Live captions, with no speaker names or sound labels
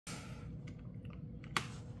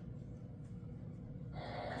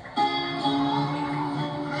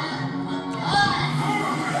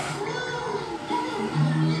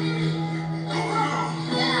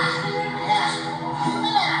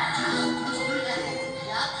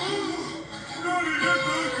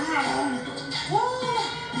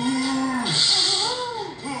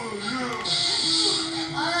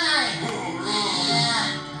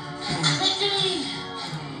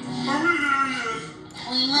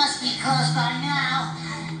must be close by now.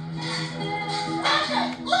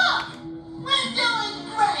 Patrick, look! We're doing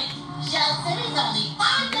great! Shell City's only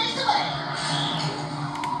 5 days away.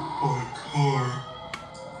 My car.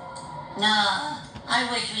 No, I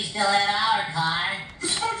wish we still had our car.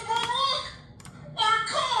 SpongeBob, look! Our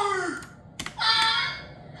car!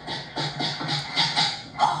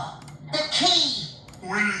 Oh, the key!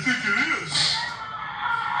 Where do you think it is?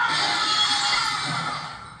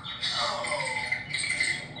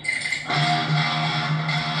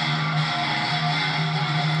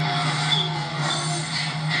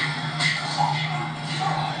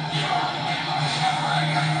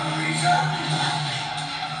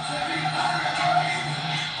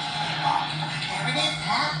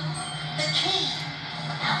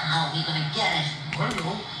 How are we gonna get it? I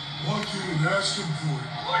know. Walk in and ask him for it.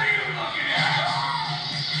 What are you looking at?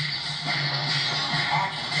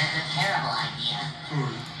 That's a terrible idea.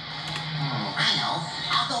 Sorry. I know.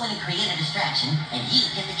 I'll go in and create a distraction, and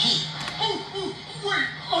you get the key. Wait!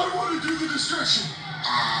 I want to do the distraction.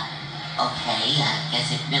 Okay. I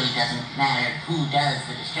guess it really doesn't matter who does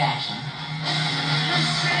the distraction.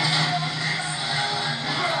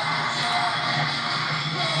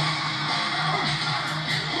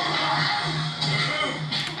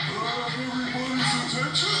 Everybody's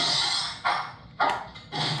attention.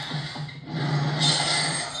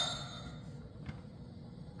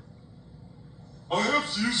 I have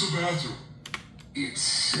to use the bathroom.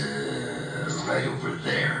 It's, right over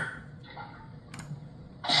there.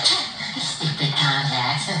 Stupid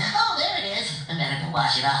contacts. Oh, there it is. I better go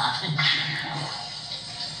wash it off.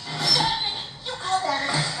 You call that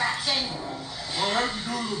a distraction? I have to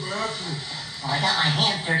go to the bathroom. Well, I got my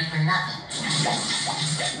hands dirty for nothing.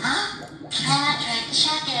 Huh? Patrick,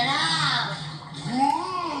 check it out.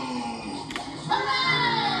 Whoa!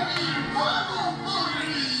 Hooray! Bubble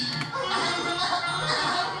party!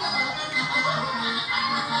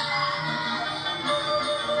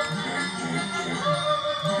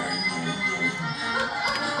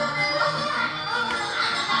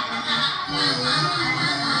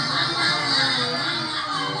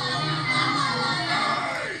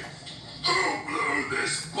 Who blew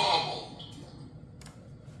this bubble?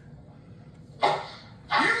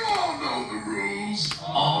 You all know the rules.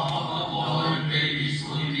 All the babies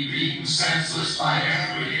will be beaten senseless by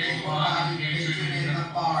everyone interested in the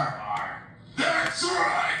bar. That's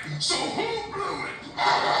right. So who blew it?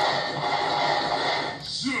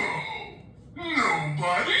 So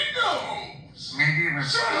nobody knows. Maybe it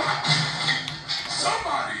was... Shut up!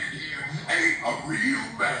 Somebody in here ain't a real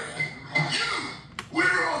man.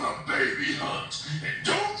 We're on a baby hunt, and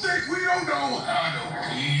don't think we don't know how to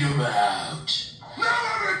weed 'em out. Now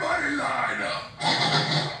everybody line up.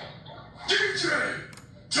 DJ,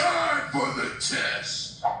 time for the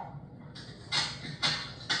test.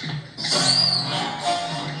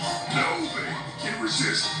 Nobody can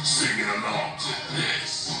resist singing along to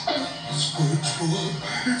this. SpongeBob,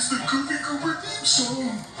 it's the Goofy Goober theme song.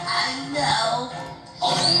 I know.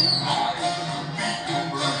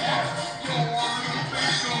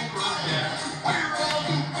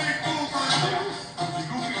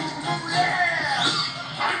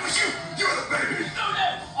 I'm with you. You're the baby.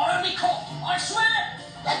 Army call! I swear!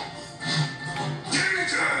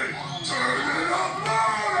 DJ, turn it up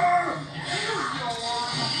louder.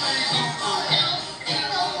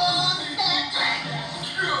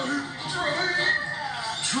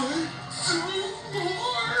 Try some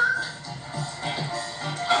more.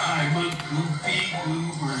 I'm a goofy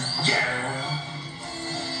goober, yeah.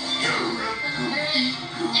 You're a goofy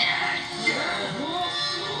goober, yeah.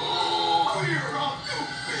 Oh, you're a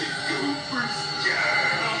goofy goober,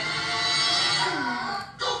 yeah.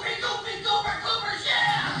 Goofy, goofy, goober, goobers,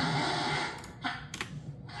 yeah!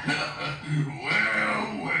 Well,